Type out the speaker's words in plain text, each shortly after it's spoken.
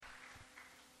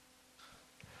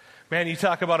Man, you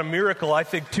talk about a miracle. I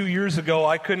think 2 years ago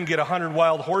I couldn't get 100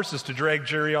 wild horses to drag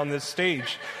Jerry on this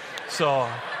stage. So,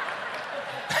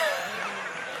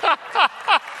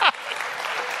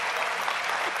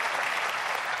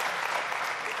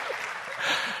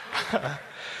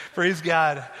 praise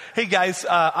God. Hey guys,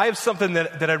 I have something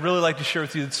that I'd really like to share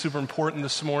with you that's super important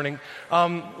this morning.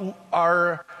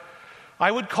 I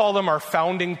would call them our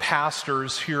founding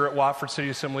pastors here at Watford City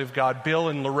Assembly of God. Bill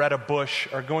and Loretta Bush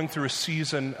are going through a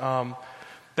season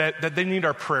that they need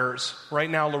our prayers.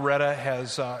 Right now, Loretta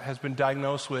has been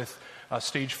diagnosed with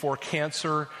stage 4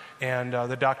 cancer, and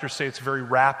the doctors say it's very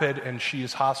rapid, and she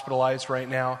is hospitalized right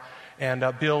now. And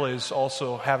Bill is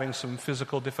also having some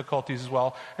physical difficulties as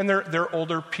well. And they're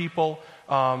older people,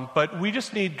 but we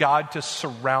just need God to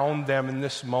surround them in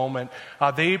this moment.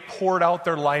 They poured out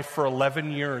their life for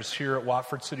 11 years here at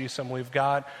Watford City Assembly of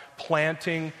God,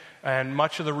 planting, and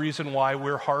much of the reason why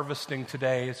we're harvesting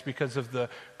today is because of the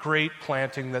great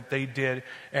planting that they did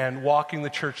and walking the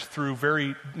church through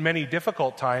very many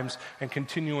difficult times and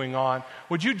continuing on.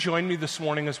 Would you join me this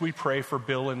morning as we pray for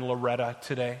Bill and Loretta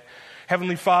today?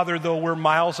 Heavenly Father, though we're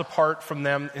miles apart from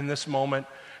them in this moment,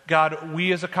 God,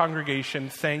 we as a congregation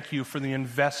thank you for the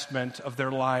investment of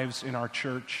their lives in our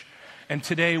church. And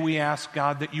today we ask,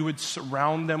 God, that you would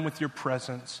surround them with your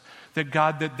presence, that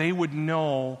God, that they would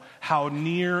know how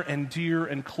near and dear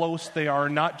and close they are,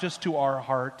 not just to our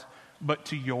heart, but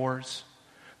to yours.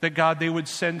 That God, they would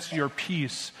sense your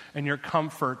peace and your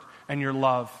comfort and your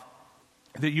love.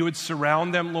 That you would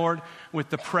surround them, Lord, with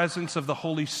the presence of the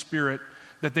Holy Spirit,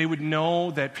 that they would know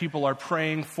that people are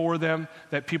praying for them,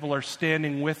 that people are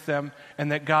standing with them,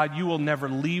 and that, God, you will never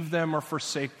leave them or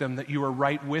forsake them, that you are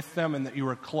right with them and that you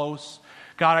are close.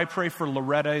 God, I pray for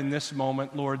Loretta in this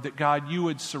moment, Lord, that, God, you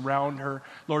would surround her,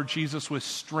 Lord Jesus, with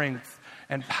strength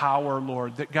and power,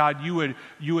 Lord, that, God, you would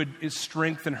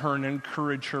strengthen her and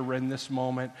encourage her in this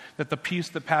moment, that the peace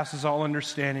that passes all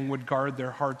understanding would guard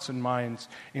their hearts and minds.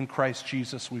 In Christ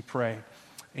Jesus we pray.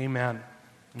 Amen.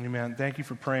 Amen. Thank you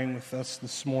for praying with us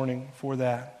this morning for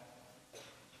that.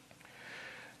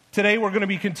 Today we're going to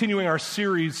be continuing our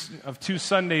series of 2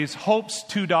 Sundays, Hope's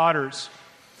Two Daughters.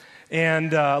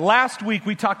 And last week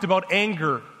we talked about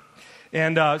anger.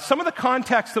 And some of the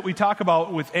context that we talk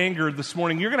about with anger this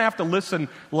morning, you're going to have to listen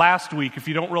last week if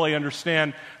you don't really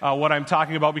understand what I'm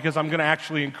talking about, because I'm going to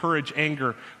actually encourage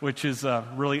anger, which is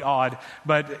really odd.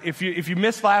 But if you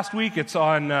missed last week, it's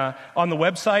on the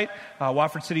website,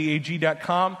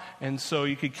 WatfordCityAG.com, and so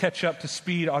you could catch up to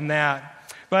speed on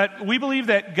that. But we believe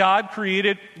that God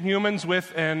created humans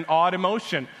with an odd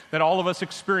emotion that all of us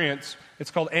experience.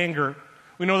 It's called anger.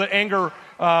 We know that anger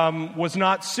was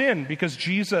not sin because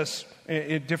Jesus,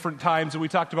 at different times, and we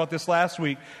talked about this last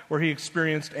week, where he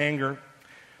experienced anger.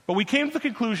 But we came to the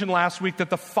conclusion last week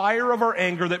that the fire of our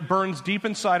anger that burns deep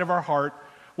inside of our heart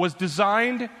was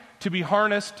designed to be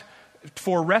harnessed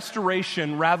for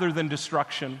restoration rather than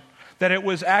destruction. That it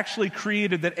was actually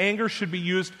created that anger should be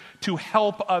used to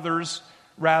help others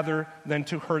rather than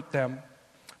to hurt them.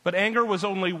 But anger was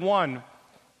only one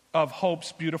of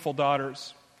Hope's beautiful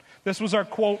daughters. This was our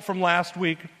quote from last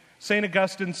week. St.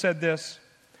 Augustine said this.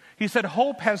 He said,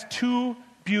 "Hope has 2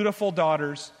 beautiful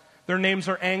daughters. Their names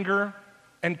are anger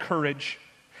and courage.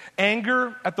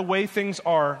 Anger at the way things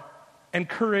are, and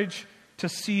courage to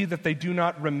see that they do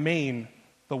not remain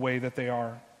the way that they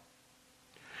are."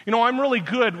 You know, I'm really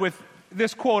good with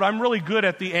this quote. I'm really good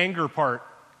at the anger part.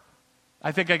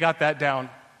 I think I got that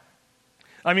down.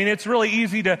 I mean, it's really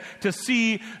easy to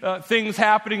see things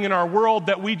happening in our world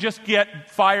that we just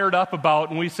get fired up about,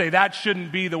 and we say that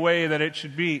shouldn't be the way that it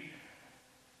should be.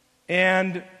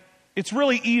 And it's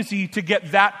really easy to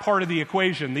get that part of the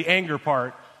equation, the anger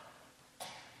part.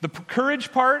 The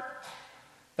courage part,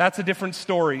 that's a different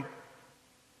story.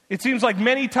 It seems like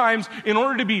many times, in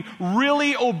order to be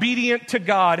really obedient to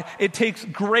God, it takes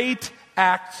great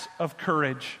acts of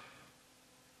courage.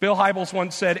 Bill Hybels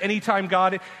once said, anytime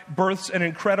God births an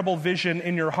incredible vision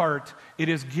in your heart, it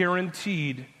is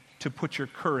guaranteed to put your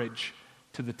courage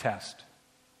to the test.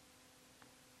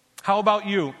 How about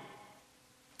you?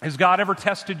 Has God ever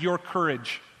tested your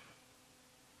courage?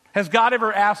 Has God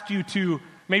ever asked you to,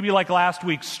 maybe like last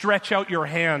week, stretch out your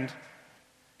hand?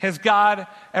 Has God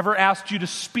ever asked you to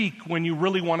speak when you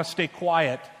really want to stay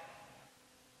quiet?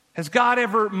 Has God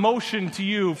ever motioned to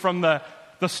you from the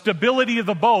stability of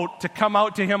the boat to come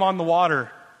out to him on the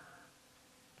water?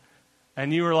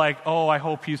 And you were like, oh, I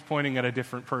hope he's pointing at a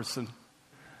different person.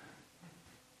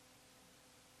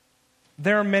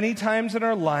 There are many times in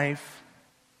our life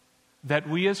that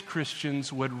we as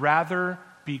Christians would rather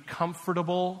be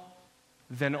comfortable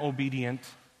than obedient.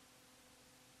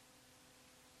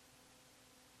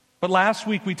 But last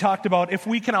week we talked about if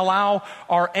we can allow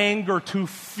our anger to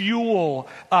fuel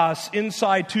us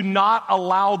inside, to not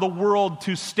allow the world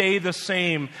to stay the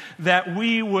same, that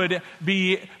we would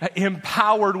be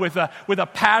empowered with a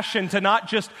passion to not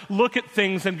just look at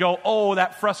things and go, oh,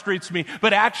 that frustrates me,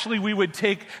 but actually we would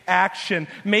take action.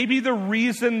 Maybe the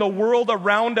reason the world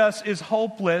around us is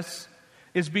hopeless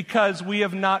is because we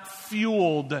have not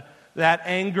fueled that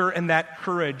anger and that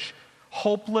courage.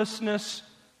 Hopelessness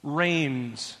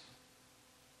reigns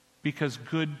because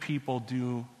good people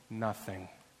do nothing.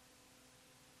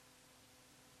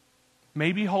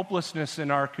 Maybe hopelessness in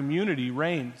our community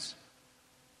reigns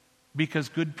because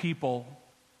good people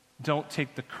don't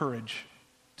take the courage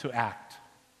to act.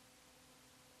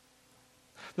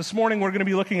 This morning we're going to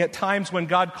be looking at times when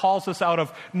God calls us out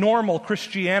of normal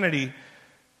Christianity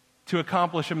to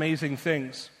accomplish amazing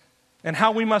things, and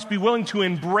how we must be willing to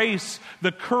embrace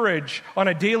the courage on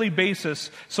a daily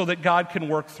basis so that God can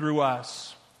work through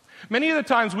us. Many of the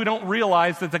times we don't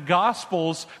realize that the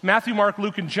Gospels, Matthew, Mark,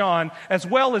 Luke, and John, as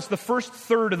well as the first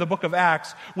third of the book of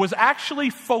Acts, was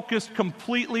actually focused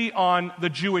completely on the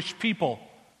Jewish people.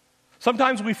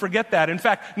 Sometimes we forget that. In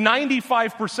fact,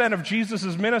 95% of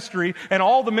Jesus' ministry and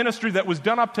all the ministry that was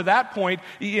done up to that point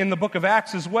in the book of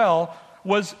Acts as well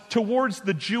was towards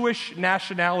the Jewish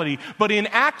nationality. But in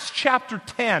Acts chapter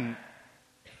 10,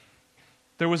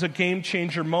 there was a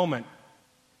game-changer moment.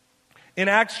 In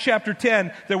Acts chapter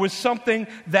 10, there was something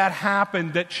that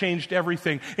happened that changed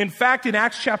everything. In fact, in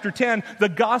Acts chapter 10, the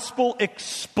gospel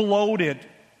exploded.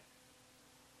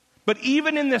 But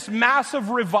even in this massive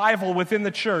revival within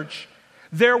the church,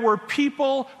 there were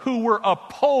people who were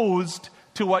opposed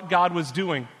to what God was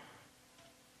doing.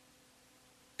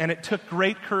 And it took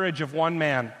great courage of one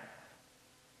man.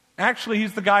 Actually,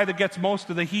 he's the guy that gets most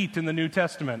of the heat in the New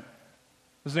Testament.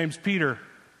 His name's Peter.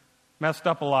 Messed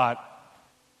up a lot.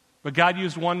 But God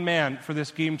used one man for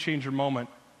this game-changer moment,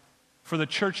 for the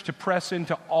church to press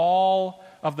into all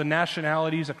of the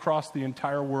nationalities across the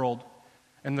entire world.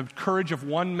 And the courage of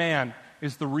one man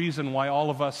is the reason why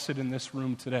all of us sit in this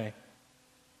room today.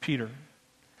 Peter.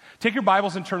 Take your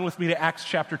Bibles and turn with me to Acts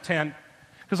chapter 10,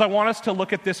 because I want us to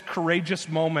look at this courageous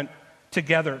moment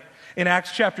together. In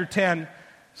Acts chapter 10,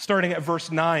 starting at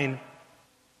verse 9.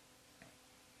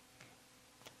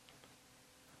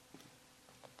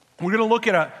 We're going to look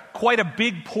at quite a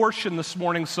big portion this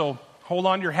morning, so hold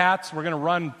on to your hats. We're going to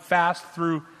run fast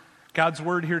through God's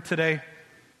Word here today.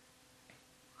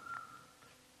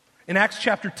 In Acts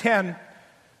chapter 10,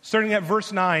 starting at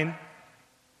verse 9,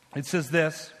 it says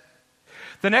this: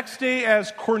 The next day,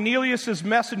 as Cornelius'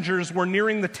 messengers were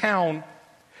nearing the town,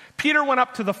 Peter went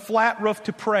up to the flat roof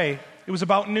to pray. It was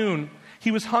about noon.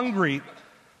 He was hungry,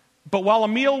 but while a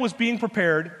meal was being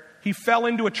prepared, he fell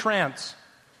into a trance.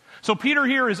 So Peter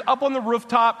here is up on the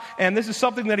rooftop, and this is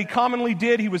something that he commonly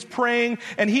did. He was praying,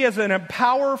 and he has a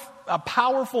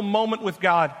powerful moment with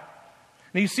God.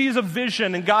 And he sees a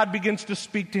vision, and God begins to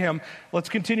speak to him. Let's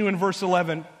continue in verse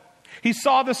 11. He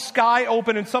saw the sky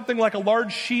open, and something like a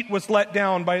large sheet was let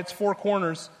down by its four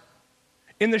corners.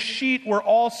 In the sheet were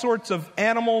all sorts of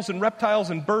animals and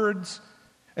reptiles and birds.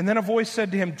 And then a voice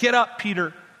said to him, "Get up,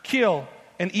 Peter, kill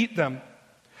and eat them."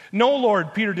 "No,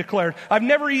 Lord," Peter declared, "I've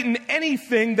never eaten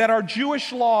anything that our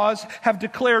Jewish laws have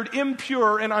declared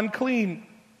impure and unclean."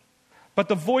 But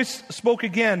the voice spoke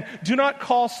again, "Do not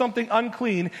call something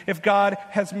unclean if God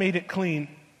has made it clean."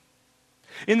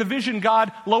 In the vision,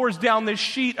 God lowers down this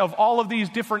sheet of all of these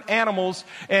different animals,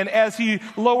 and as he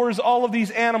lowers all of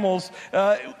these animals,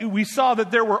 we saw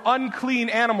that there were unclean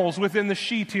animals within the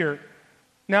sheet here.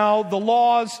 Now, the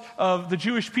laws of the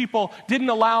Jewish people didn't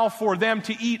allow for them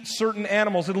to eat certain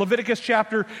animals. In Leviticus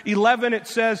chapter 11, it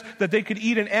says that they could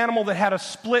eat an animal that had a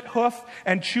split hoof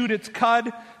and chewed its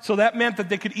cud. So that meant that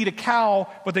they could eat a cow,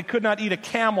 but they could not eat a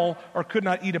camel or could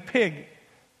not eat a pig.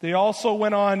 It also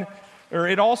went on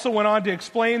to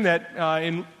explain that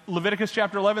in Leviticus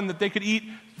chapter 11 that they could eat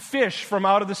fish from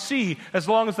out of the sea as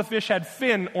long as the fish had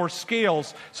fin or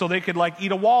scales. So they could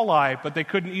eat a walleye, but they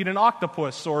couldn't eat an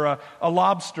octopus or a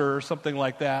lobster or something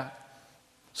like that.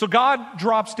 So God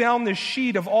drops down this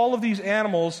sheet of all of these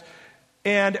animals,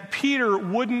 and Peter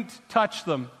wouldn't touch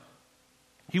them.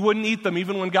 He wouldn't eat them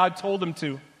even when God told him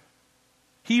to.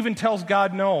 He even tells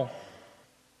God no.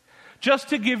 Just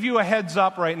to give you a heads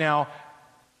up right now,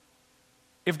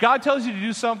 if God tells you to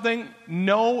do something,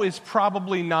 no is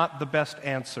probably not the best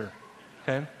answer,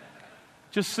 okay?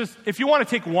 Just if you want to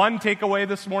take one takeaway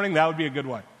this morning, that would be a good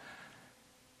one.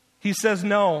 He says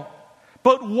no.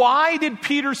 But why did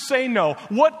Peter say no?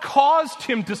 What caused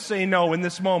him to say no in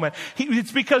this moment?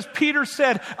 It's because Peter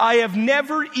said, I have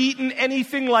never eaten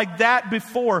anything like that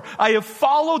before. I have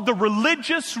followed the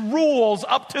religious rules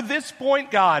up to this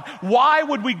point, God. Why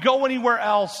would we go anywhere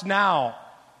else now?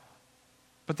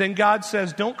 But then God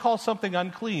says, don't call something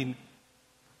unclean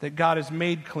that God has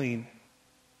made clean.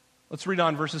 Let's read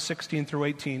on verses 16 through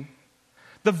 18.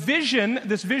 The vision,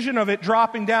 this vision of it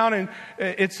dropping down, and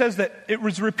it says that it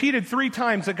was repeated 3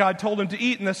 times that God told him to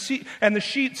eat, and the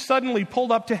sheet suddenly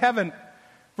pulled up to heaven.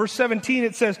 Verse 17,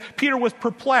 it says, Peter was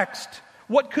perplexed.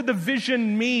 What could the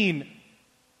vision mean?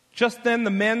 Just then the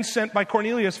men sent by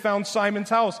Cornelius found Simon's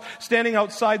house, standing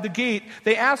outside the gate.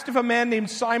 They asked if a man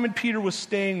named Simon Peter was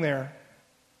staying there.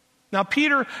 Now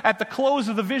Peter, at the close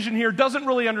of the vision here, doesn't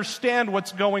really understand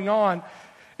what's going on.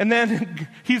 And then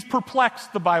he's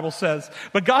perplexed, the Bible says.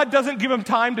 But God doesn't give him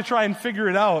time to try and figure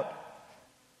it out.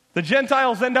 The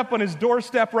Gentiles end up on his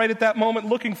doorstep right at that moment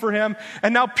looking for him.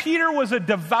 And now Peter was a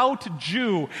devout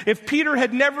Jew. If Peter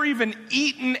had never even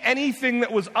eaten anything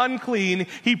that was unclean,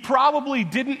 he probably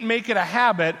didn't make it a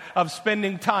habit of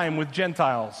spending time with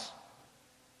Gentiles.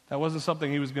 That wasn't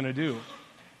something he was going to do.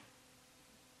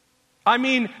 I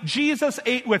mean, Jesus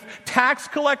ate with tax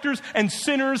collectors and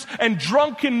sinners and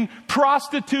drunken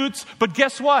prostitutes, but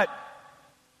guess what?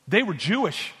 They were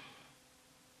Jewish.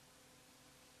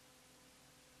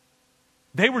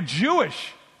 They were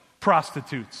Jewish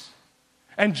prostitutes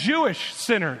and Jewish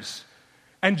sinners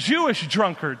and Jewish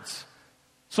drunkards.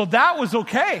 So that was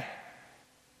okay.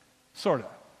 Sort of.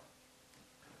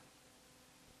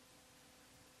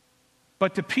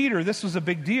 But to Peter, this was a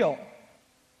big deal.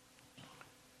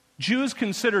 Jews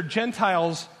considered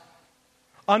Gentiles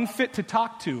unfit to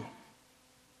talk to,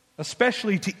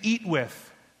 especially to eat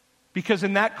with. Because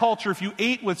in that culture, if you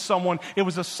ate with someone, it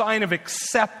was a sign of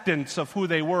acceptance of who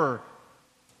they were.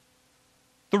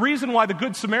 The reason why the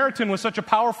Good Samaritan was such a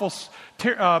powerful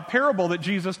parable that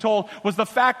Jesus told was the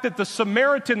fact that the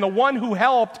Samaritan, the one who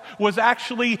helped, was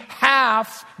actually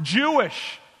half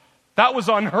Jewish. That was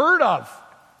unheard of.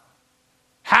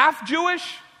 Half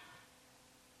Jewish?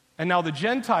 And now the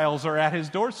Gentiles are at his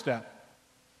doorstep.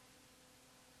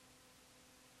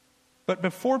 But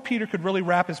before Peter could really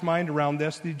wrap his mind around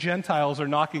this, the Gentiles are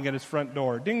knocking at his front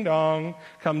door. Ding dong,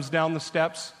 comes down the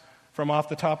steps from off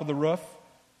the top of the roof.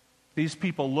 These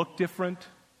people look different.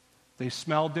 They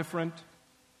smell different.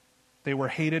 They were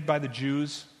hated by the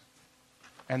Jews.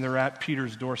 And they're at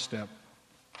Peter's doorstep.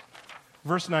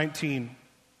 Verse 19.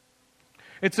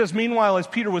 It says, meanwhile, as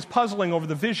Peter was puzzling over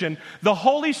the vision, the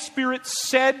Holy Spirit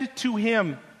said to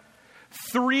him,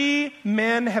 3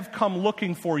 men have come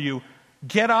looking for you.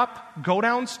 Get up, go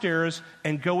downstairs,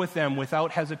 and go with them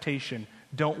without hesitation.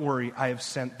 Don't worry, I have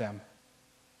sent them.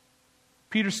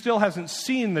 Peter still hasn't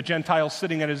seen the Gentiles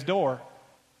sitting at his door,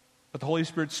 but the Holy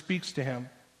Spirit speaks to him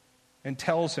and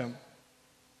tells him.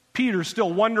 Peter's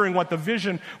still wondering what the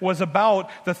vision was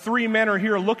about. The 3 men are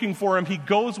here looking for him. He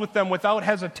goes with them without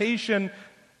hesitation.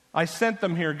 I sent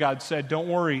them here, God said. Don't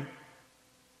worry.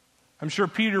 I'm sure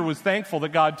Peter was thankful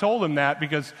that God told him that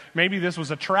because maybe this was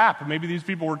a trap. Maybe these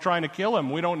people were trying to kill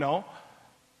him. We don't know.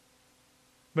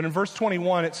 But in verse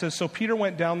 21, it says, so Peter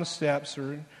went down the steps,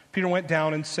 or Peter went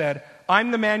down and said,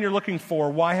 I'm the man you're looking for.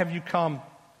 Why have you come?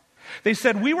 They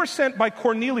said, we were sent by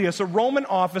Cornelius, a Roman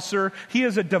officer. He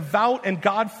is a devout and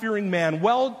God-fearing man,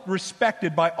 well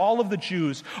respected by all of the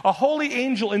Jews. A holy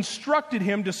angel instructed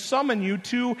him to summon you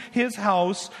to his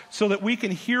house so that we can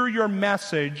hear your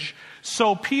message.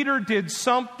 So Peter did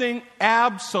something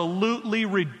absolutely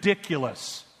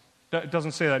ridiculous. It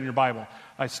doesn't say that in your Bible.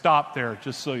 I stopped there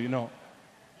just so you know.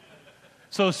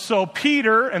 So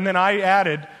Peter, and then I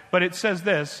added, but it says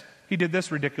this, he did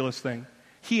this ridiculous thing.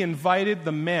 He invited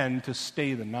the men to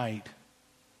stay the night.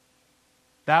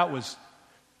 That was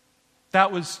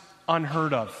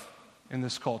unheard of in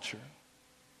this culture.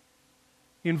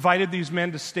 He invited these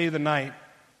men to stay the night.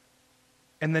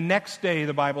 And the next day,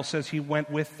 the Bible says, he went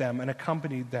with them and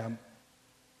accompanied them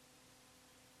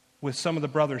with some of the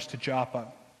brothers to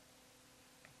Joppa.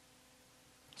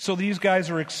 So these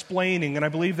guys are explaining, and I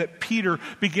believe that Peter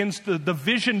the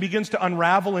vision begins to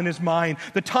unravel in his mind.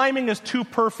 The timing is too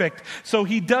perfect. So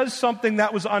he does something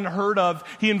that was unheard of.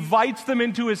 He invites them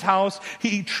into his house.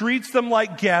 He treats them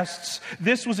like guests.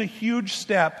 This was a huge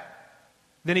step.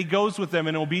 Then he goes with them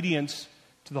in obedience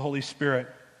to the Holy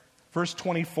Spirit. Verse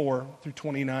 24 through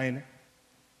 29.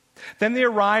 Then they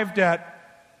arrived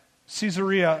at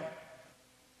Caesarea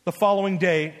the following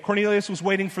day. Cornelius was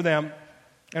waiting for them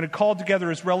and had called together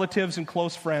his relatives and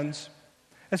close friends.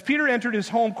 As Peter entered his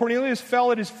home, Cornelius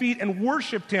fell at his feet and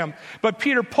worshipped him. But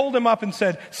Peter pulled him up and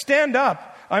said, "Stand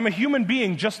up. I'm a human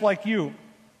being just like you."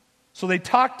 So they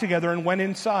talked together and went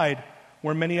inside,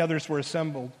 where many others were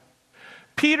assembled.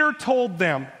 Peter told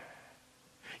them,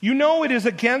 "You know it is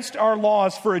against our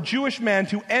laws for a Jewish man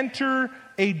to enter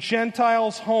a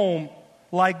Gentile's home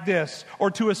like this, or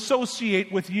to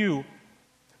associate with you.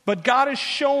 But God has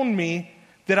shown me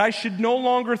that I should no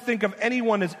longer think of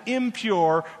anyone as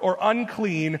impure or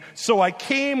unclean, so I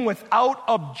came without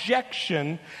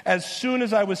objection as soon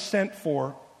as I was sent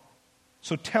for.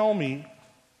 So tell me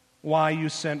why you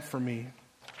sent for me."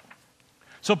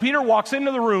 So Peter walks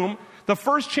into the room. The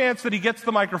first chance that he gets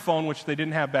the microphone, which they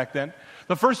didn't have back then,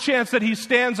 the first chance that he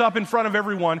stands up in front of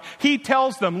everyone, he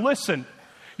tells them, "Listen,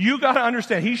 you got to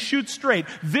understand," he shoots straight,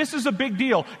 "this is a big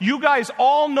deal. You guys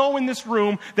all know in this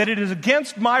room that it is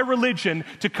against my religion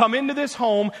to come into this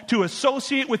home, to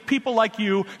associate with people like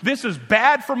you. This is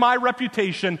bad for my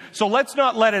reputation, so let's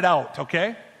not let it out,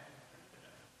 okay?"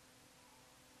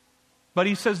 But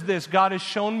he says this, "God has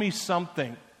shown me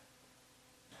something,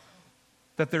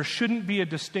 that there shouldn't be a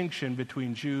distinction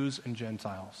between Jews and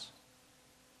Gentiles."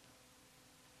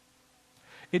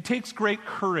 It takes great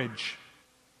courage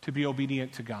to be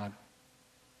obedient to God,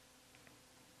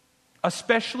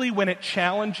 especially when it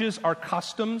challenges our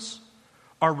customs,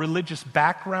 our religious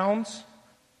backgrounds.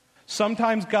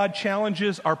 Sometimes God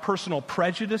challenges our personal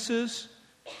prejudices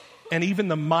and even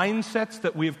the mindsets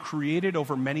that we have created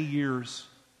over many years.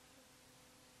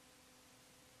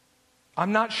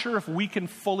 I'm not sure if we can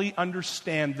fully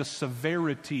understand the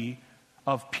severity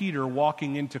of Peter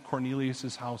walking into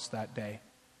Cornelius' house that day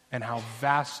and how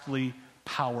vastly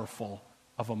powerful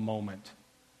of a moment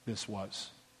this was.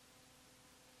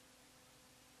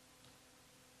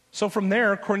 So from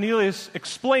there, Cornelius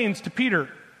explains to Peter.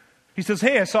 He says,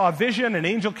 "Hey, I saw a vision. An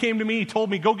angel came to me. He told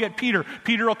me, go get Peter.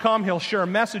 Peter will come. He'll share a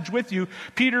message with you."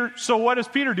 So what does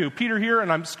Peter do? Peter here,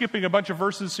 and I'm skipping a bunch of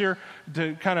verses here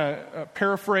to kind of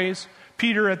paraphrase.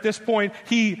 Peter, at this point,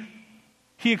 he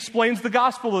explains the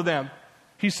gospel to them.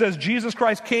 He says, Jesus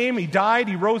Christ came, He died,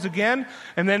 He rose again,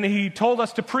 and then He told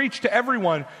us to preach to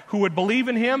everyone who would believe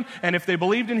in Him, and if they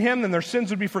believed in Him, then their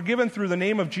sins would be forgiven through the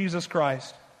name of Jesus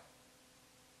Christ.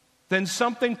 Then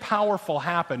something powerful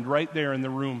happened right there in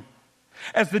the room.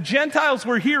 As the Gentiles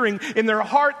were hearing, in their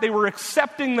heart they were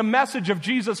accepting the message of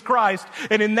Jesus Christ,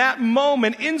 and in that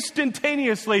moment,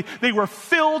 instantaneously, they were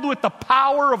filled with the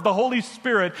power of the Holy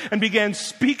Spirit and began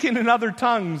speaking in other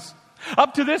tongues.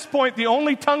 Up to this point, the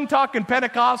only tongue-talking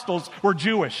Pentecostals were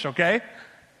Jewish, okay?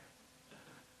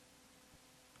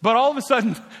 But all of a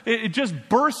sudden, it just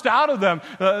burst out of them.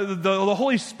 The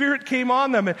Holy Spirit came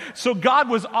on them. So God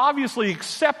was obviously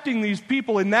accepting these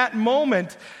people in that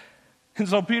moment. And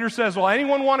so Peter says, "Well,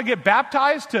 anyone want to get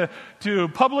baptized to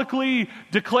publicly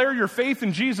declare your faith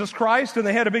in Jesus Christ?" And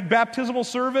they had a big baptismal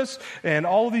service, and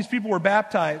all of these people were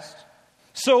baptized.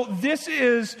 So this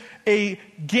is a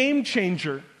game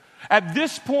changer. At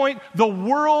this point, the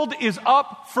world is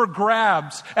up for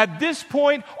grabs. At this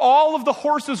point, all of the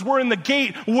horses were in the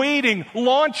gate, waiting,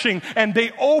 launching, and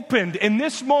they opened. In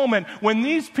this moment, when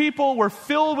these people were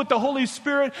filled with the Holy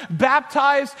Spirit,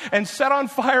 baptized and set on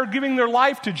fire, giving their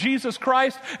life to Jesus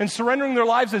Christ and surrendering their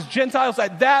lives as Gentiles,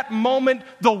 at that moment,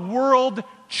 the world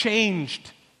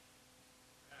changed.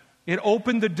 It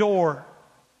opened the door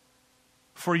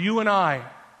for you and I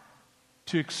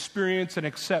to experience and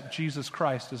accept Jesus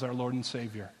Christ as our Lord and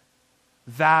Savior.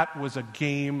 That was a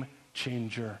game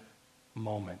changer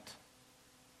moment.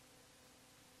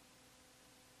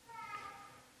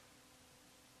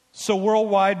 So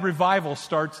worldwide revival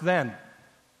starts then.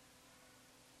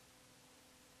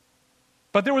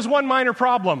 But there was one minor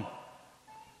problem.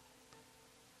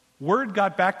 Word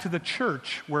got back to the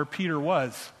church where Peter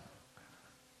was.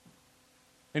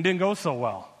 It didn't go so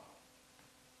well.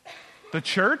 The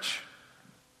church?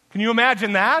 Can you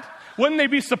imagine that? Wouldn't they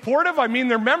be supportive? I mean,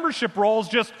 their membership rolls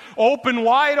just open,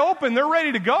 wide open. They're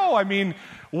ready to go. I mean,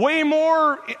 way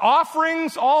more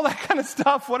offerings, all that kind of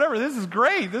stuff, whatever. This is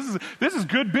great. This is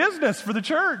good business for the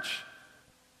church.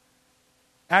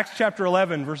 Acts chapter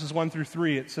 11, verses 1 through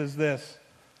 3, it says this.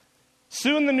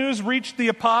 Soon the news reached the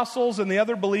apostles and the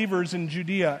other believers in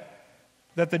Judea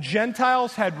that the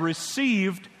Gentiles had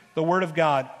received the word of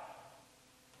God.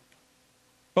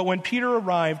 But when Peter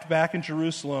arrived back in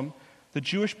Jerusalem, the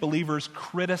Jewish believers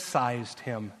criticized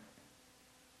him.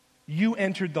 You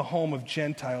entered the home of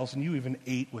Gentiles and you even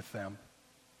ate with them.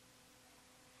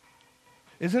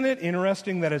 Isn't it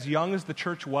interesting that as young as the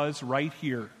church was right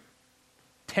here,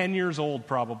 10 years old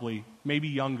probably, maybe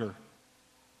younger,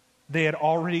 they had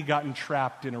already gotten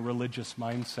trapped in a religious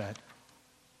mindset.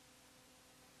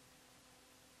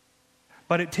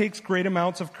 But it takes great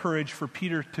amounts of courage for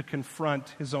Peter to confront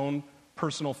his own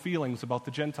personal feelings about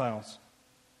the Gentiles,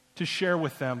 to share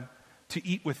with them, to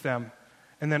eat with them,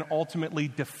 and then ultimately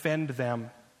defend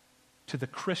them to the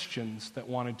Christians that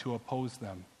wanted to oppose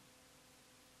them.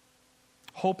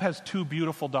 Hope has two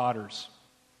beautiful daughters.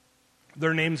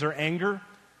 Their names are Anger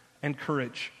and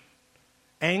Courage.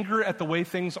 Anger at the way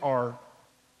things are,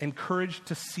 and courage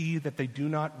to see that they do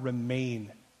not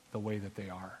remain the way that they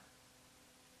are.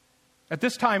 At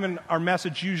this time in our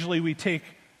message, usually we take,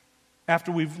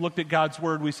 after we've looked at God's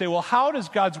Word, we say, well, how does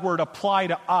God's Word apply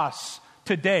to us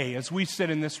today as we sit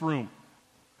in this room?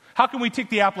 How can we take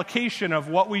the application of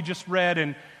what we just read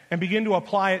and begin to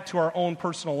apply it to our own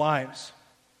personal lives?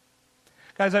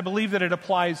 Guys, I believe that it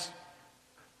applies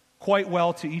quite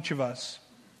well to each of us.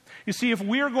 You see, if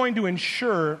we are going to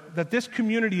ensure that this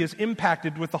community is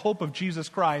impacted with the hope of Jesus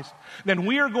Christ, then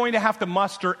we are going to have to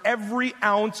muster every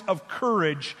ounce of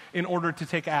courage in order to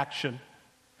take action.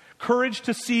 Courage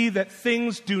to see that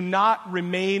things do not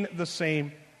remain the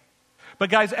same. But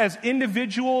guys, as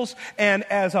individuals and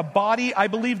as a body, I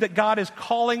believe that God is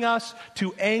calling us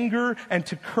to anger and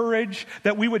to courage,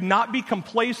 that we would not be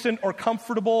complacent or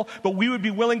comfortable, but we would be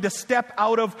willing to step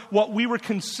out of what we would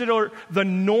consider the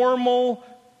normal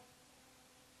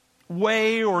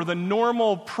way or the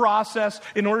normal process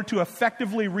in order to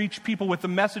effectively reach people with the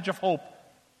message of hope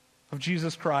of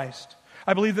Jesus Christ.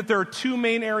 I believe that there are two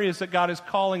main areas that God is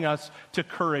calling us to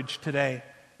courage today,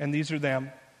 and these are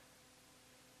them.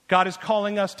 God is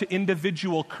calling us to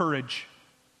individual courage.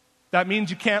 That means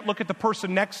you can't look at the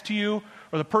person next to you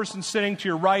or the person sitting to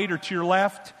your right or to your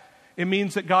left. It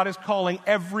means that God is calling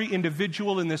every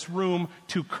individual in this room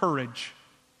to courage.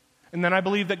 And then I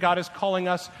believe that God is calling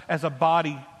us as a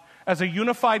body, as a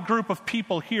unified group of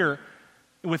people here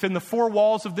within the four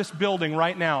walls of this building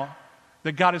right now,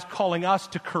 that God is calling us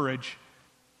to courage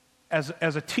as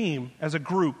a team, as a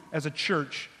group, as a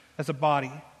church, as a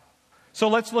body. So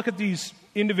let's look at these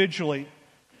individually.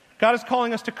 God is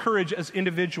calling us to courage as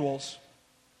individuals.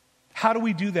 How do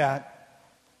we do that?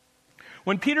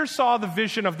 When Peter saw the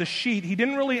vision of the sheet, he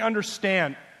didn't really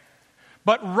understand.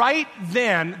 But right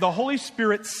then, the Holy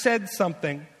Spirit said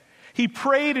something. He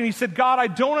prayed and he said, God, I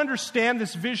don't understand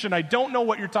this vision. I don't know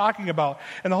what you're talking about.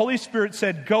 And the Holy Spirit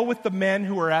said, go with the men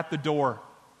who are at the door.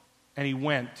 And he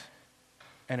went.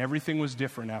 And everything was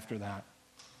different after that.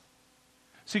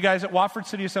 See, guys, at Watford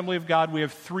City Assembly of God, we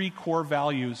have three core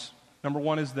values. Number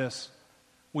one is this.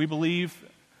 We believe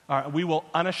we will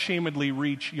unashamedly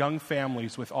reach young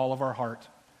families with all of our heart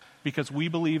because we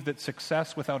believe that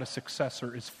success without a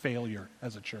successor is failure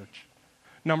as a church.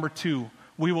 Number two,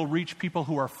 we will reach people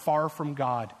who are far from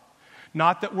God.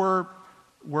 Not that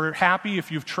we're happy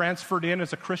if you've transferred in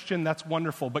as a Christian, that's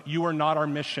wonderful, but you are not our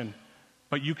mission.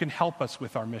 But you can help us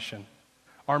with our mission.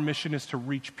 Our mission is to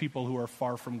reach people who are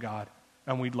far from God.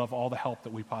 And we'd love all the help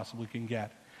that we possibly can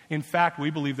get. In fact,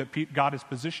 we believe that God has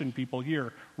positioned people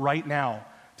here right now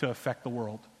to affect the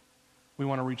world. We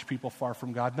want to reach people far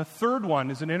from God. And the third one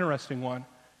is an interesting one.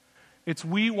 It's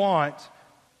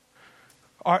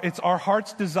our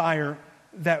heart's desire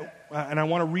that, and I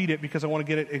want to read it because I want to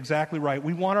get it exactly right.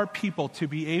 We want our people to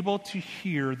be able to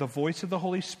hear the voice of the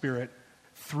Holy Spirit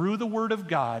through the Word of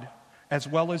God as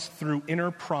well as through inner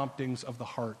promptings of the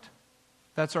heart.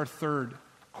 That's our third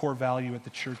core value at the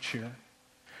church here.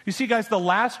 You see, guys, the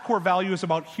last core value is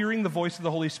about hearing the voice of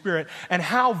the Holy Spirit and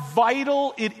how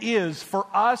vital it is for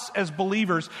us as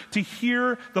believers to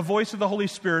hear the voice of the Holy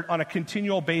Spirit on a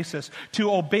continual basis,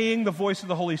 to obeying the voice of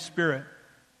the Holy Spirit.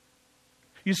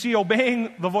 You see,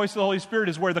 obeying the voice of the Holy Spirit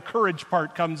is where the courage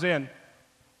part comes in.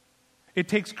 It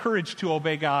takes courage to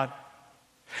obey God.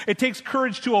 It takes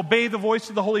courage to obey the voice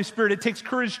of the Holy Spirit. It takes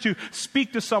courage to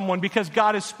speak to someone because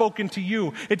God has spoken to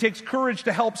you. It takes courage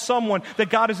to help someone that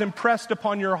God has impressed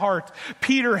upon your heart.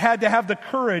 Peter had to have the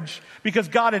courage because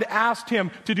God had asked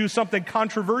him to do something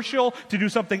controversial, to do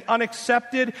something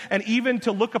unaccepted, and even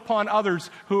to look upon others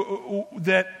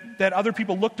that other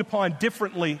people looked upon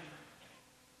differently.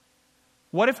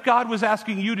 What if God was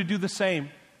asking you to do the same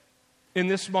in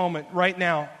this moment, right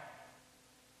now?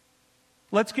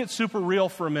 Let's get super real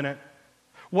for a minute.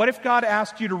 What if God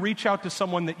asked you to reach out to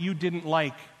someone that you didn't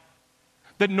like,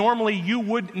 that normally you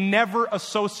would never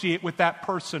associate with that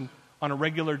person on a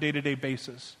regular day-to-day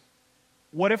basis?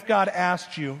 What if God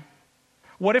asked you?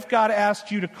 What if God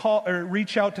asked you to call or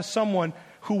reach out to someone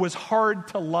who was hard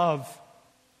to love?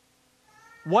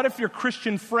 What if your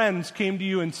Christian friends came to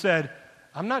you and said,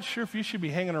 I'm not sure if you should be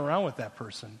hanging around with that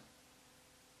person?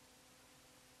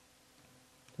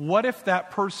 What if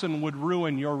that person would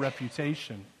ruin your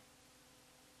reputation?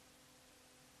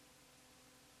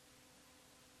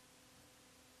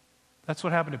 That's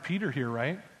what happened to Peter here,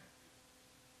 right?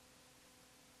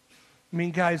 I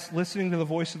mean, guys, listening to the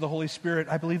voice of the Holy Spirit,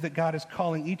 I believe that God is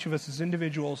calling each of us as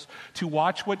individuals to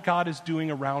watch what God is doing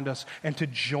around us and to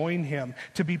join Him,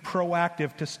 to be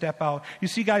proactive, to step out. You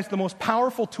see, guys, the most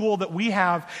powerful tool that we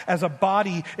have as a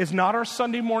body is not our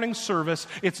Sunday morning service.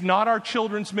 It's not our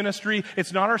children's ministry.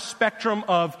 It's not our spectrum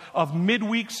of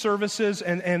midweek services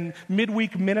and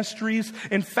midweek ministries.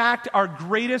 In fact, our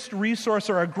greatest resource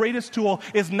or our greatest tool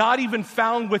is not even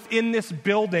found within this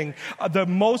building. The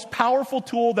most powerful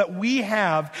tool that we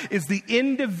have is the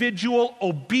individual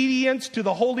obedience to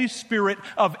the Holy Spirit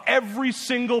of every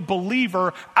single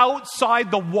believer outside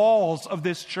the walls of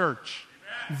this church.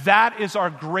 That is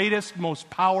our greatest, most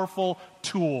powerful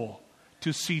tool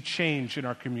to see change in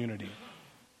our community.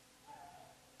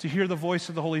 To hear the voice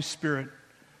of the Holy Spirit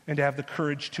and to have the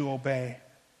courage to obey.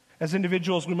 As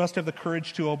individuals, we must have the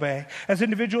courage to obey. As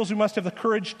individuals, we must have the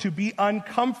courage to be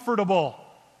uncomfortable.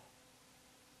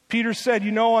 Peter said,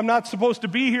 I'm not supposed to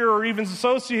be here or even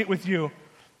associate with you.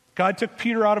 God took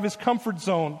Peter out of his comfort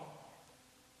zone.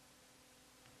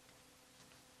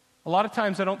 A lot of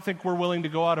times I don't think we're willing to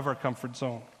go out of our comfort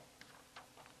zone.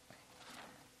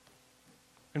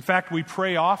 In fact, we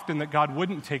pray often that God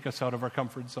wouldn't take us out of our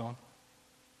comfort zone.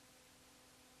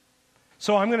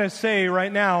 So I'm going to say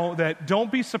right now that don't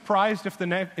be surprised if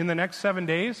in the next 7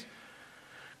 days,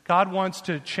 God wants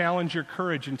to challenge your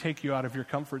courage and take you out of your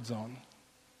comfort zone.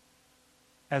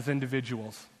 As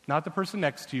individuals. Not the person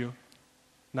next to you.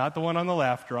 Not the one on the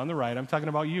left or on the right. I'm talking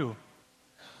about you.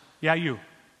 Yeah, you.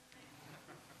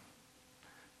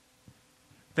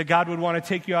 That God would want to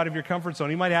take you out of your comfort zone.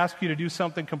 He might ask you to do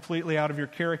something completely out of your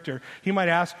character. He might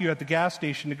ask you at the gas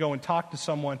station to go and talk to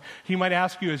someone. He might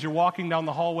ask you as you're walking down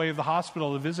the hallway of the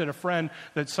hospital to visit a friend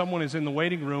that someone is in the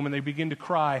waiting room and they begin to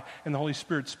cry and the Holy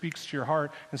Spirit speaks to your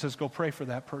heart and says, go pray for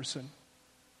that person.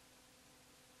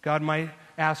 God might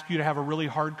ask you to have a really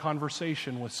hard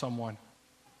conversation with someone.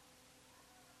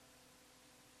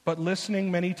 But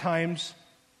listening, many times,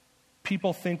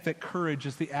 people think that courage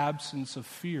is the absence of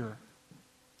fear.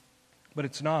 But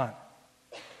it's not.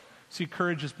 See,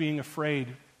 courage is being afraid,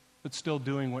 but still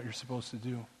doing what you're supposed to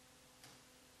do.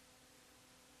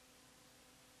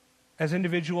 As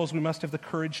individuals, we must have the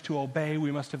courage to obey.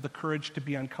 We must have the courage to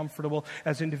be uncomfortable.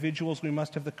 As individuals, we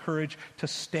must have the courage to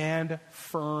stand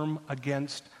firm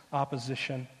against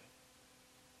opposition.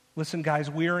 Listen, guys,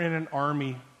 we are in an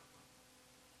army.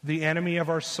 The enemy of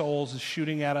our souls is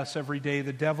shooting at us every day.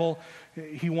 The devil,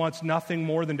 he wants nothing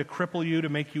more than to cripple you, to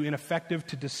make you ineffective,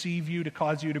 to deceive you, to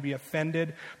cause you to be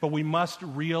offended. But we must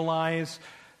realize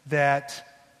that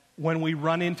when we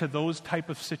run into those type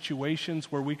of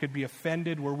situations where we could be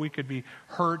offended, where we could be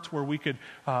hurt, where we could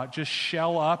just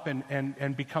shell up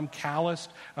and become calloused,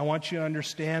 I want you to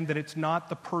understand that it's not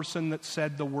the person that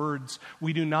said the words.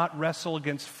 We do not wrestle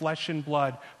against flesh and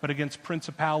blood, but against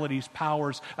principalities,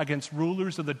 powers, against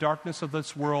rulers of the darkness of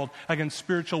this world, against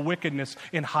spiritual wickedness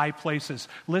in high places.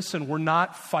 Listen, we're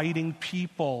not fighting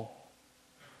people.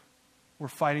 We're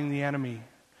fighting the enemy.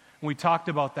 And we talked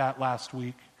about that last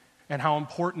week. And how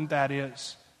important that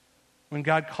is when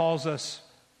God calls us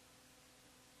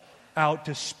out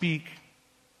to speak.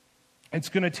 It's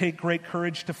going to take great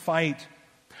courage to fight.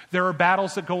 There are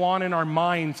battles that go on in our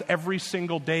minds every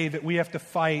single day that we have to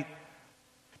fight.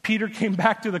 Peter came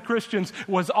back to the Christians,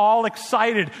 was all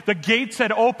excited. The gates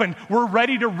had opened. We're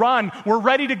ready to run. We're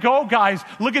ready to go, guys.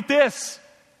 Look at this.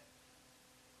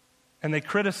 And they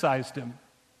criticized him.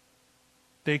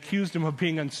 They accused him of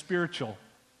being unspiritual.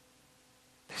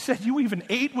 They said, you even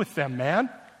ate with them, man.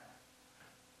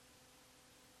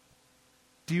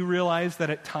 Do you realize that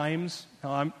at times,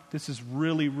 this is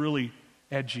really, really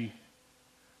edgy,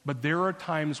 but there are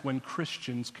times when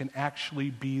Christians can actually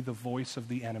be the voice of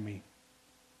the enemy.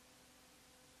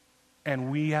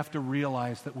 And we have to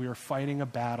realize that we are fighting a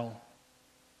battle.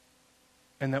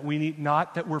 And that we need,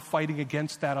 not that we're fighting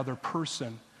against that other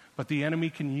person, but the enemy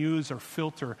can use or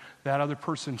filter that other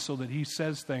person so that he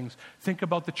says things. Think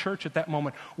about the church at that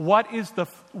moment. What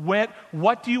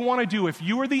do you want to do if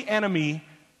you are the enemy,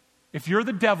 if you're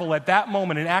the devil at that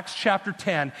moment in Acts chapter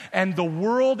 10, and the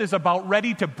world is about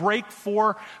ready to break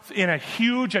forth in a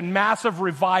huge and massive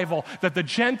revival, that the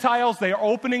Gentiles, they are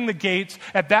opening the gates.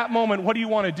 At that moment, what do you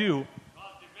want to do?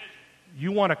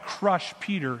 You want to crush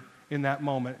Peter in that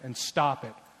moment and stop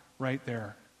it right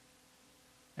there.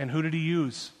 And who did he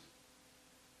use?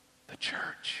 The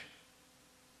church.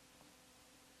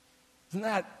 Isn't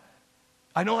that,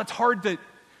 I know it's hard to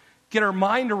get our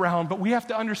mind around, but we have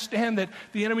to understand that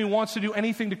the enemy wants to do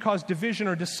anything to cause division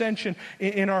or dissension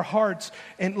in our hearts.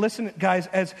 And listen, guys,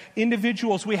 as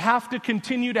individuals, we have to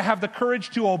continue to have the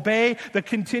courage to obey,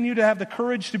 continue to have the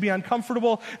courage to be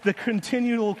uncomfortable, the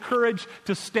continual courage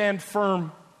to stand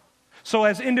firm. So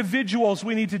as individuals,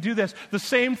 we need to do this. The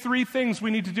same three things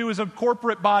we need to do as a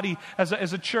corporate body, as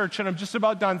a church. And I'm just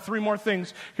about done. Three more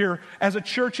things here. As a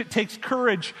church, it takes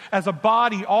courage. As a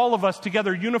body, all of us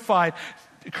together, unified,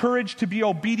 courage to be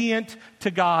obedient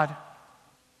to God.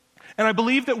 And I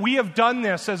believe that we have done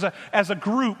this as a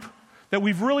group, that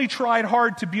we've really tried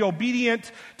hard to be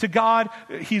obedient to God.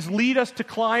 He's led us to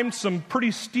climb some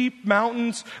pretty steep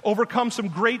mountains, overcome some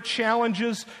great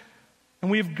challenges, and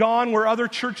we've gone where other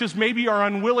churches maybe are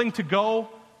unwilling to go.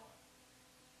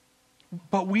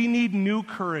 But we need new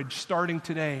courage starting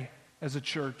today as a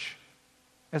church,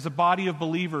 as a body of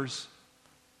believers.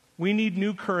 We need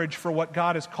new courage for what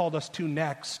God has called us to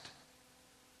next.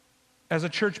 As a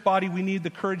church body, we need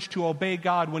the courage to obey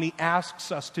God when He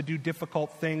asks us to do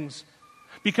difficult things.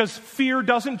 Because fear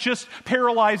doesn't just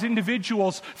paralyze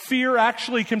individuals, fear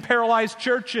actually can paralyze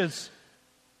churches.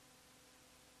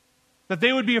 That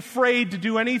they would be afraid to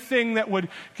do anything that would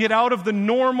get out of the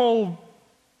normal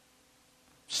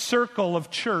circle of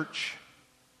church.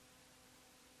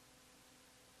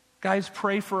 Guys,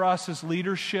 pray for us as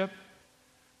leadership.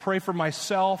 Pray for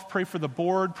myself. Pray for the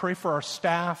board. Pray for our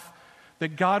staff.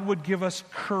 That God would give us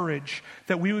courage.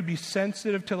 That we would be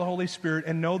sensitive to the Holy Spirit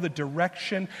and know the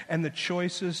direction and the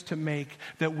choices to make.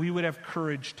 That we would have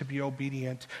courage to be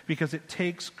obedient. Because it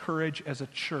takes courage as a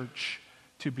church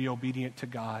to be obedient to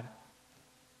God.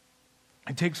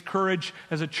 It takes courage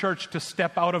as a church to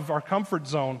step out of our comfort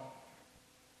zone.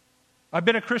 I've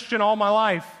been a Christian all my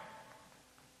life.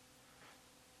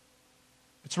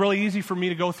 It's really easy for me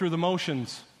to go through the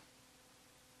motions,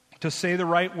 to say the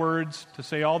right words, to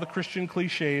say all the Christian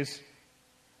cliches.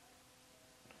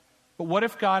 But what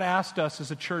if God asked us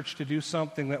as a church to do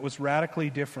something that was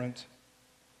radically different?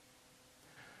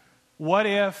 What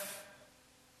if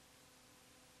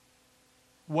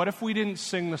we didn't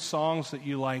sing the songs that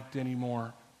you liked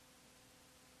anymore?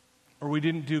 Or we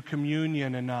didn't do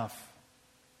communion enough?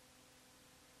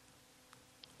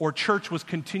 Or church was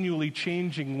continually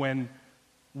changing when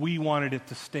we wanted it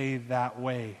to stay that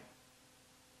way?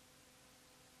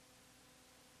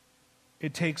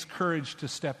 It takes courage to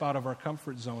step out of our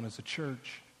comfort zone as a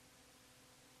church.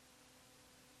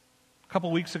 A couple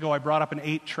weeks ago, I brought up an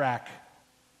 8-track.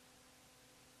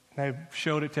 And I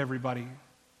showed it to everybody.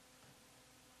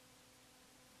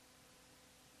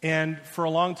 And for a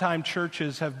long time,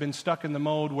 churches have been stuck in the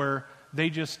mode where they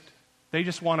just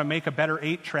want to make a better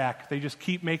 8-track. They just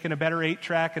keep making a better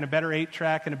 8-track and a better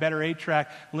 8-track and a better 8-track.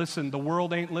 Listen, the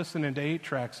world ain't listening to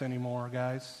 8-tracks anymore,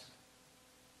 guys.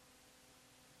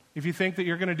 If you think that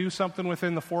you're going to do something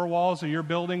within the four walls of your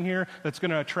building here that's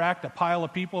going to attract a pile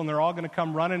of people and they're all going to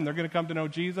come running and they're going to come to know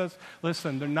Jesus,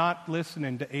 listen, they're not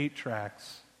listening to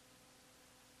 8-tracks.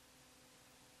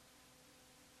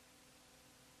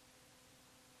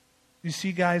 You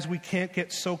see, guys, we can't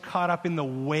get so caught up in the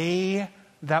way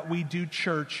that we do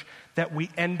church that we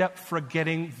end up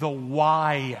forgetting the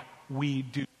why we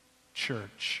do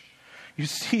church. You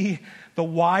see, the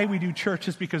why we do church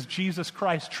is because Jesus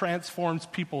Christ transforms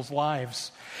people's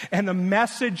lives. And the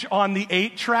message on the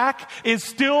 8-track is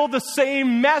still the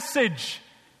same message.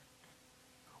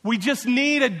 We just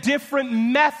need a different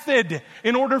method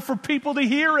in order for people to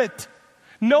hear it.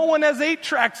 No one has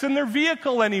 8-tracks in their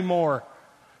vehicle anymore.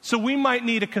 So we might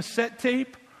need a cassette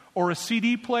tape or a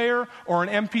CD player or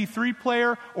an MP3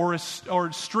 player or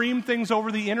stream things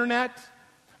over the internet.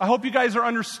 I hope you guys are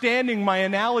understanding my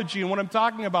analogy and what I'm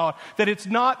talking about, that it's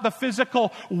not the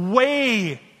physical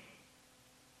way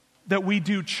that we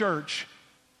do church.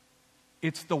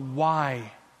 It's the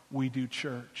why we do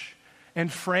church.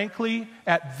 And frankly,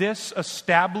 at this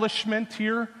establishment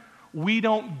here, we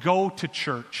don't go to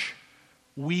church.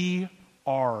 We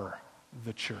are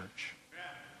the church.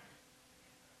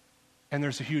 And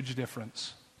there's a huge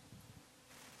difference.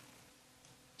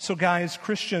 So guys,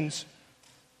 Christians,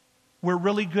 we're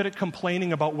really good at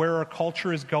complaining about where our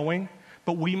culture is going,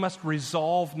 but we must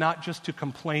resolve not just to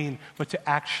complain, but to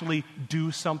actually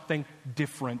do something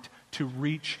different to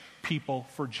reach people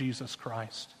for Jesus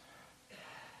Christ.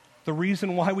 The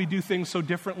reason why we do things so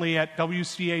differently at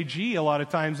WCAG a lot of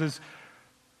times is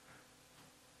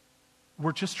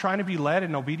we're just trying to be led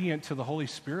and obedient to the Holy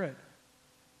Spirit.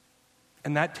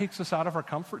 And that takes us out of our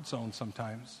comfort zone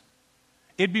sometimes.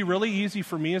 It'd be really easy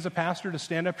for me as a pastor to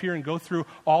stand up here and go through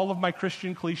all of my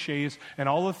Christian cliches and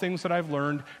all the things that I've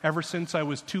learned ever since I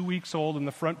was 2 weeks old in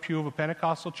the front pew of a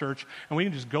Pentecostal church, and we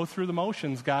can just go through the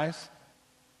motions, guys.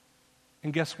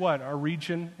 And guess what? Our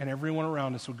region and everyone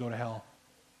around us would go to hell.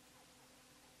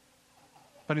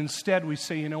 But instead, we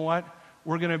say, you know what?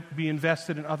 We're going to be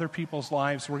invested in other people's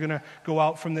lives. We're going to go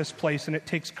out from this place, and it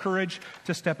takes courage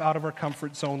to step out of our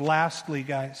comfort zone. Lastly,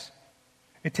 guys,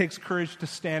 it takes courage to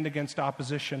stand against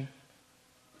opposition.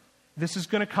 This is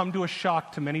going to come to a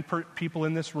shock to many people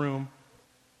in this room.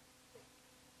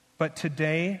 But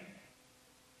today,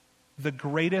 the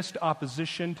greatest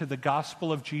opposition to the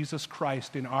gospel of Jesus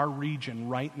Christ in our region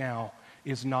right now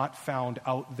is not found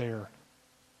out there.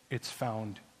 It's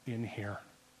found in here.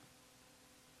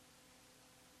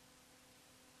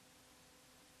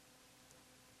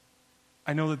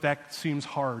 I know that seems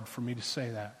hard for me to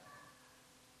say that.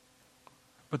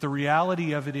 But the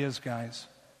reality of it is, guys,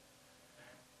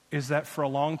 is that for a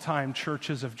long time,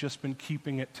 churches have just been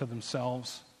keeping it to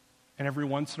themselves. And every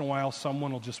once in a while,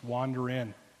 someone will just wander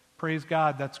in. Praise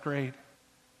God, that's great.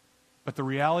 But the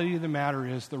reality of the matter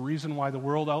is, the reason why the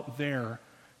world out there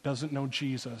doesn't know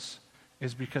Jesus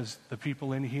is because the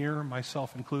people in here,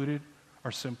 myself included,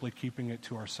 are simply keeping it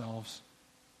to ourselves.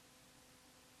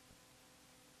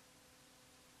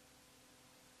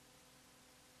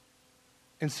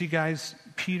 And see, guys,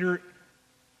 Peter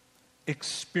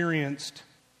experienced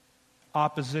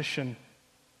opposition.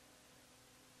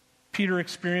 Peter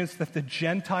experienced that the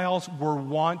Gentiles were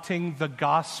wanting the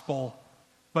gospel.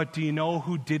 But do you know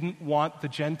who didn't want the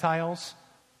Gentiles?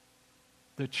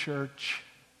 The church.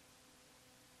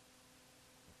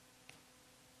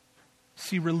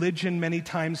 See, religion many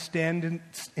times stands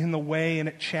in the way, and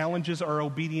it challenges our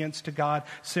obedience to God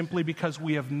simply because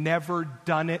we have never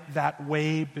done it that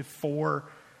way before.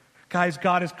 Guys,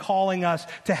 God is calling us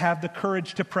to have the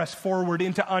courage to press forward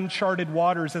into uncharted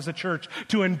waters as a church,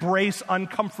 to embrace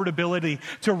uncomfortability,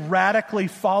 to radically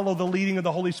follow the leading of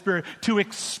the Holy Spirit, to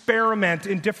experiment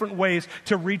in different ways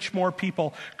to reach more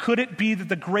people. Could it be that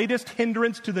the greatest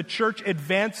hindrance to the church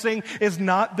advancing is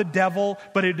not the devil,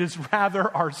 but it is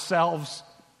rather ourselves?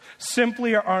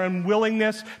 Simply our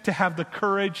unwillingness to have the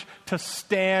courage to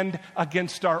stand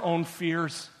against our own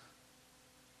fears.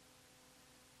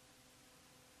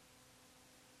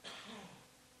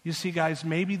 You see, guys,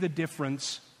 maybe the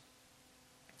difference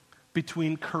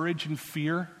between courage and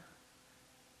fear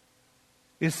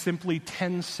is simply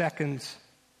 10 seconds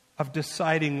of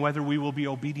deciding whether we will be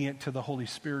obedient to the Holy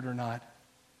Spirit or not.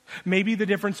 Maybe the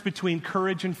difference between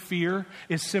courage and fear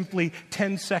is simply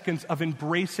 10 seconds of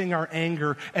embracing our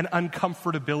anger and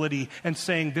uncomfortability and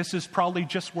saying, this is probably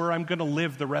just where I'm going to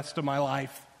live the rest of my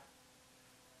life.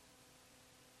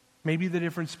 Maybe the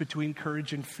difference between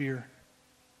courage and fear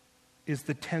is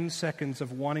the 10 seconds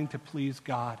of wanting to please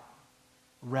God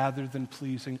rather than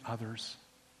pleasing others.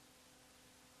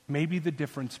 Maybe the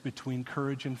difference between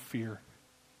courage and fear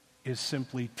is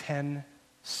simply 10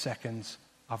 seconds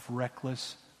of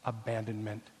reckless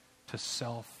abandonment to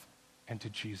self and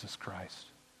to Jesus Christ.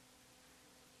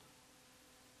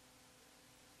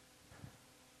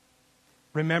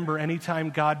 Remember, anytime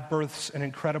God births an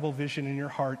incredible vision in your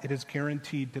heart, it is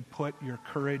guaranteed to put your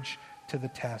courage to the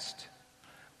test.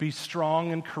 Be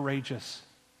strong and courageous,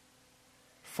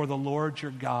 for the Lord your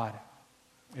God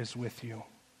is with you.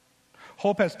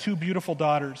 Hope has two beautiful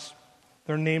daughters.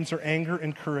 Their names are Anger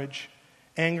and Courage.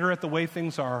 Anger at the way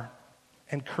things are,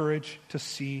 and courage to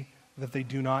see that they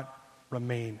do not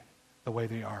remain the way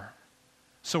they are.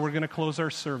 So we're going to close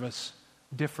our service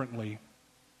differently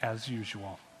as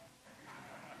usual.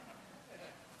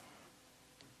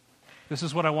 This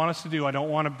is what I want us to do. I don't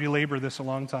want to belabor this a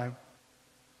long time.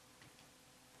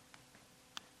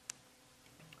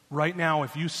 Right now,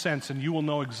 if you sense, and you will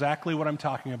know exactly what I'm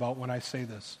talking about when I say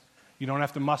this. You don't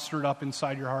have to muster it up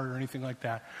inside your heart or anything like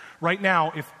that. Right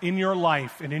now, if in your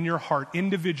life and in your heart,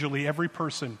 individually, every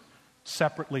person,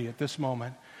 separately at this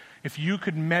moment, if you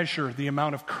could measure the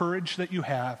amount of courage that you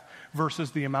have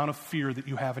versus the amount of fear that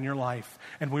you have in your life,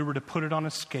 and we were to put it on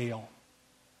a scale,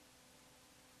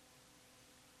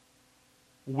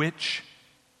 which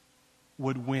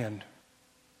would win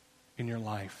in your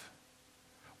life?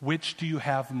 Which do you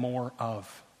have more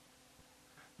of?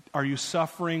 Are you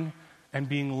suffering and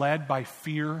being led by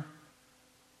fear?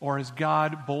 Or has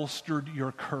God bolstered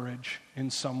your courage in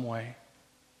some way?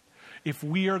 If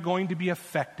we are going to be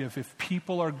effective, if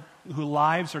people whose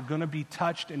lives are going to be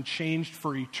touched and changed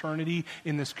for eternity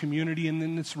in this community and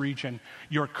in this region,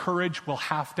 your courage will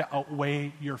have to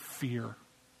outweigh your fear.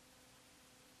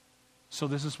 So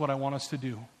this is what I want us to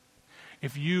do.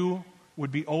 If you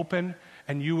would be open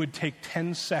and you would take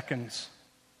 10 seconds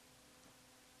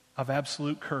of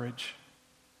absolute courage.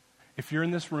 If you're in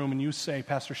this room and you say,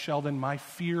 Pastor Sheldon, my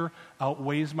fear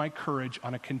outweighs my courage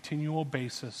on a continual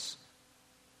basis,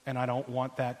 and I don't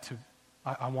want that to,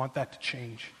 I want that to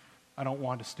change. I don't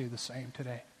want to stay the same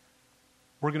today.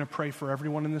 We're going to pray for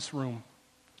everyone in this room,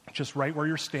 just right where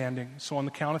you're standing. So on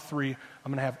the count of 3,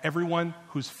 I'm going to have everyone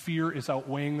whose fear is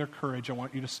outweighing their courage, I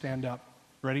want you to stand up.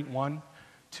 Ready? 1,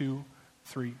 2,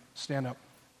 3. Stand up.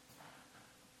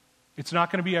 It's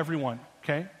not going to be everyone,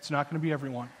 okay? It's not going to be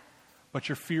everyone. But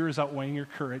your fear is outweighing your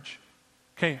courage.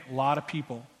 Okay, a lot of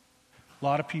people. A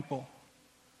lot of people.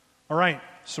 All right,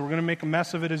 so we're going to make a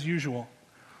mess of it as usual.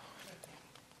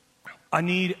 I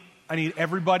need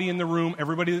everybody in the room,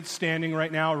 everybody that's standing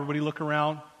right now, everybody look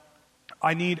around.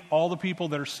 I need all the people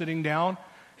that are sitting down,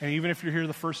 and even if you're here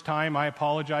the first time, I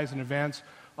apologize in advance.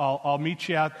 I'll meet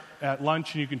you at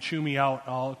lunch, and you can chew me out.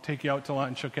 I'll take you out to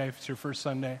lunch, okay, if it's your first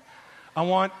Sunday. I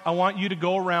want you to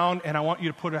go around, and I want you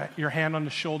to put your hand on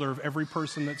the shoulder of every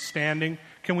person that's standing.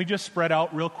 Can we just spread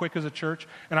out real quick as a church?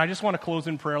 And I just want to close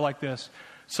in prayer like this.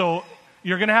 So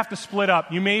you're going to have to split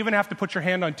up. You may even have to put your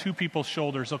hand on 2 people's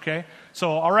shoulders, okay?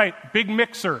 So, all right, big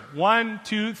mixer. 1,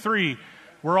 2, 3.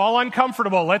 We're all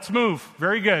uncomfortable. Let's move.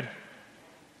 Very good.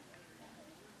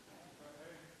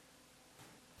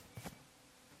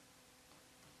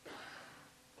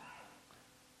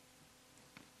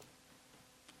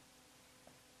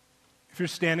 If you're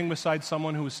standing beside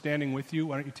someone who is standing with you,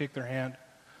 why don't you take their hand?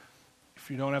 If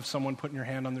you don't have someone putting your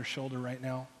hand on their shoulder right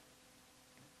now.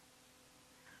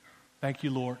 Thank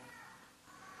you, Lord.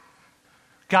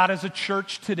 God, as a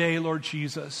church today, Lord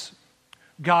Jesus,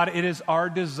 God, it is our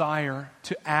desire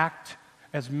to act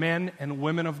as men and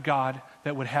women of God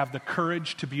that would have the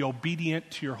courage to be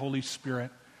obedient to your Holy Spirit.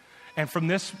 And from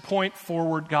this point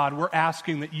forward, God, we're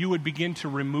asking that you would begin to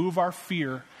remove our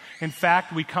fear. In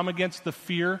fact, we come against the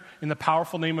fear in the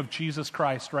powerful name of Jesus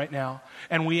Christ right now.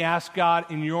 And we ask,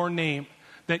 God, in your name,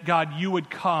 that, God, you would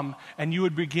come and you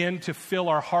would begin to fill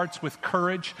our hearts with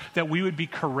courage, that we would be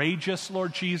courageous,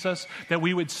 Lord Jesus, that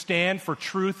we would stand for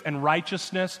truth and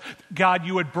righteousness. God,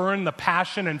 you would burn the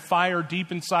passion and fire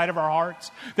deep inside of our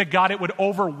hearts, that, God, it would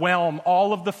overwhelm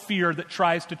all of the fear that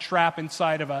tries to trap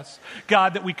inside of us.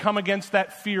 God, that we come against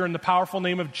that fear in the powerful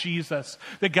name of Jesus,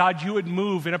 that, God, you would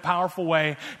move in a powerful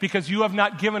way, because you have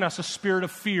not given us a spirit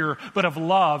of fear, but of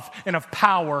love and of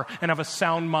power and of a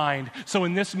sound mind. So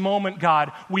in this moment, God,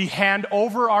 we hand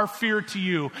over our fear to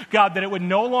you, God, that it would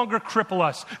no longer cripple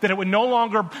us, that it would no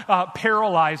longer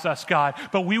paralyze us, God,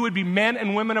 but we would be men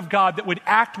and women of God that would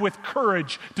act with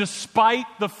courage despite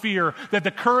the fear, that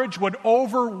the courage would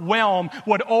overwhelm,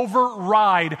 would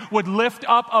override, would lift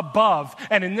up above.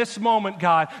 And in this moment,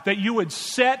 God, that you would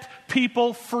set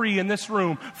people free in this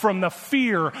room from the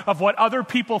fear of what other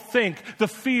people think, the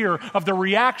fear of the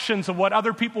reactions of what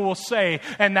other people will say,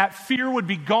 and that fear would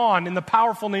be gone in the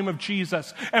powerful name of Jesus.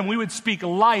 And we would speak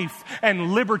life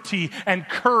and liberty and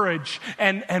courage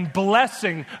and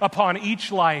blessing upon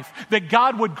each life. That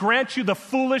God would grant you the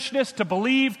foolishness to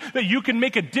believe that you can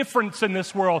make a difference in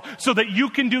this world, so that you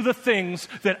can do the things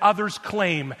that others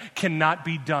claim cannot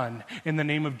be done. In the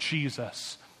name of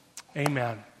Jesus.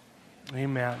 Amen.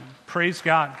 Amen. Praise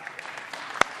God.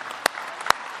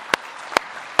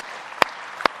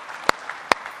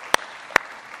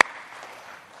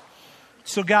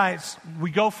 So guys, we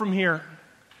go from here.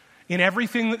 In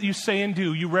everything that you say and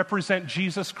do, you represent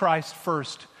Jesus Christ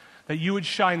first. That you would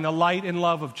shine the light and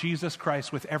love of Jesus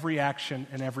Christ with every action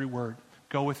and every word.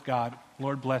 Go with God.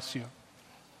 Lord bless you.